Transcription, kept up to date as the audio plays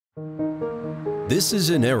This is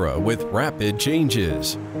an era with rapid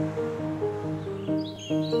changes.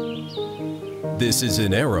 This is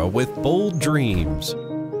an era with bold dreams.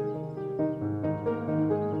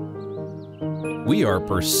 We are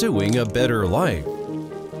pursuing a better life.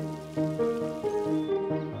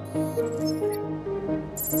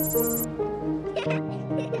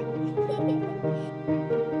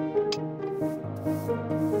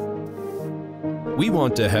 We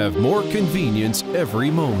want to have more convenience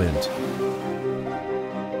every moment.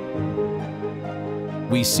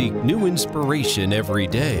 We seek new inspiration every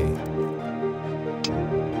day.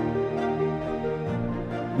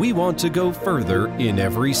 We want to go further in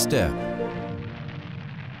every step.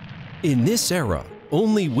 In this era,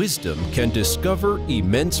 only wisdom can discover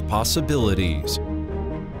immense possibilities.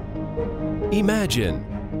 Imagine,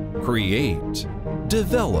 create,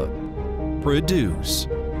 develop, produce.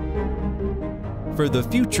 For the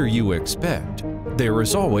future you expect, there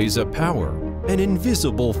is always a power, an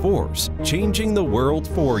invisible force changing the world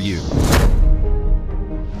for you.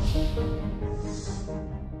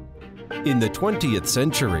 In the 20th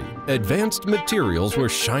century, advanced materials were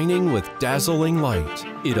shining with dazzling light.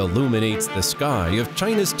 It illuminates the sky of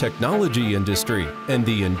China's technology industry and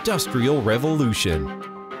the Industrial Revolution.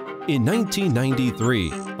 In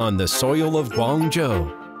 1993, on the soil of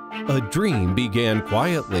Guangzhou, a dream began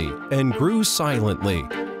quietly and grew silently.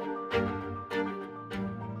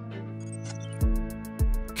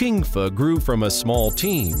 Kingfa grew from a small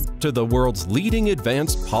team to the world's leading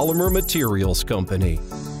advanced polymer materials company.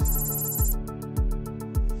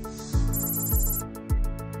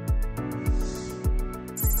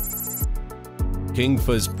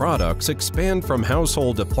 Kingfa's products expand from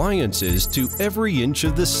household appliances to every inch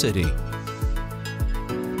of the city.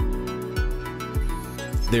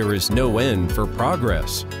 There is no end for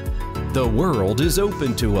progress. The world is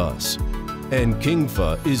open to us, and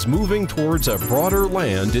Kingfa is moving towards a broader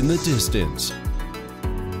land in the distance.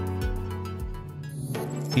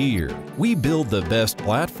 Here, we build the best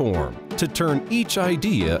platform to turn each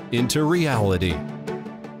idea into reality.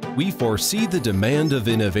 We foresee the demand of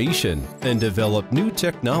innovation and develop new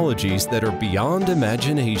technologies that are beyond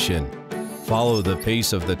imagination. Follow the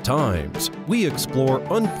pace of the times, we explore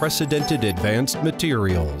unprecedented advanced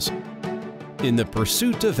materials. In the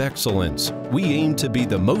pursuit of excellence, we aim to be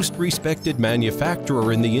the most respected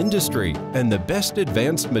manufacturer in the industry and the best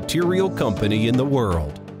advanced material company in the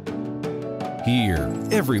world. Here,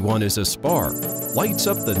 everyone is a spark, lights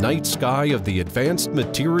up the night sky of the advanced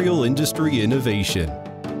material industry innovation.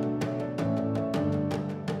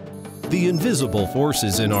 The invisible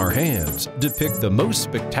forces in our hands depict the most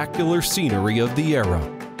spectacular scenery of the era.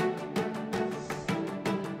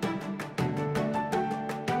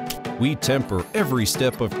 We temper every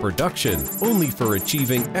step of production only for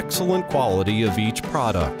achieving excellent quality of each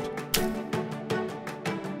product.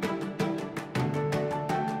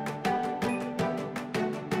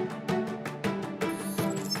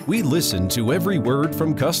 We listen to every word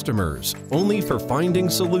from customers only for finding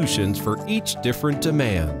solutions for each different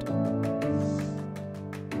demand.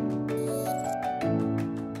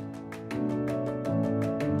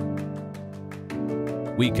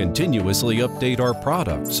 We continuously update our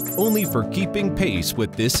products only for keeping pace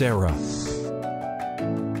with this era.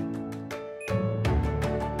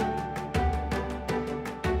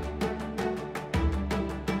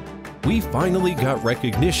 We finally got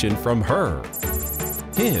recognition from her,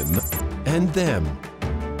 him, and them.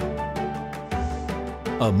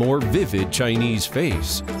 A more vivid Chinese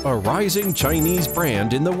face, a rising Chinese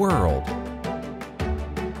brand in the world.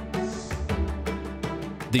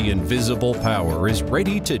 The invisible power is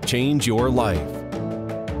ready to change your life.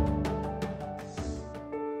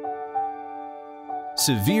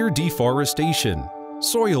 Severe deforestation,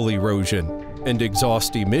 soil erosion, and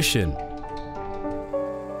exhaust emission.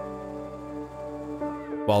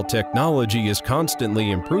 While technology is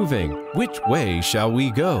constantly improving, which way shall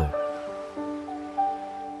we go?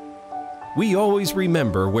 We always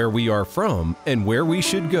remember where we are from and where we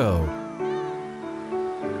should go.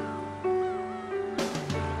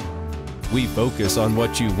 We focus on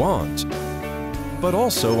what you want, but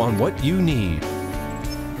also on what you need.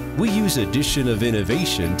 We use addition of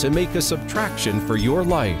innovation to make a subtraction for your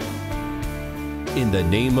life. In the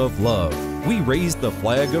name of love, we raise the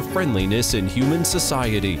flag of friendliness in human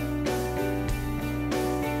society.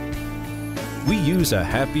 We use a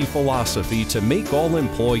happy philosophy to make all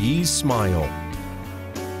employees smile.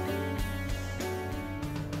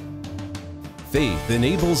 Faith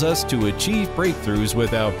enables us to achieve breakthroughs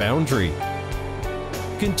without boundary.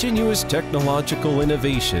 Continuous technological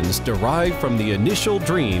innovations derive from the initial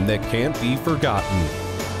dream that can't be forgotten.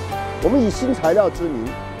 我们以新材料之名，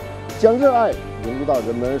将热爱融入到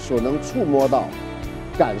人们所能触摸到、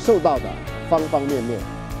感受到的方方面面。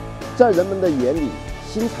在人们的眼里，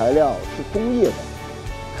新材料是工业的、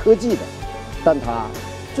科技的，但它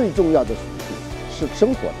最重要的属性是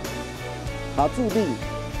生活的。它注定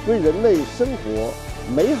为人类生活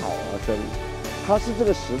美好而生。它是这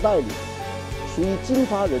个时代里属于金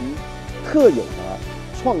发人特有的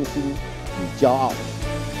创新与骄傲。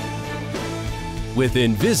With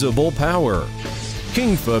invisible power,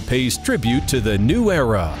 Kingfa pays tribute to the new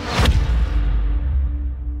era.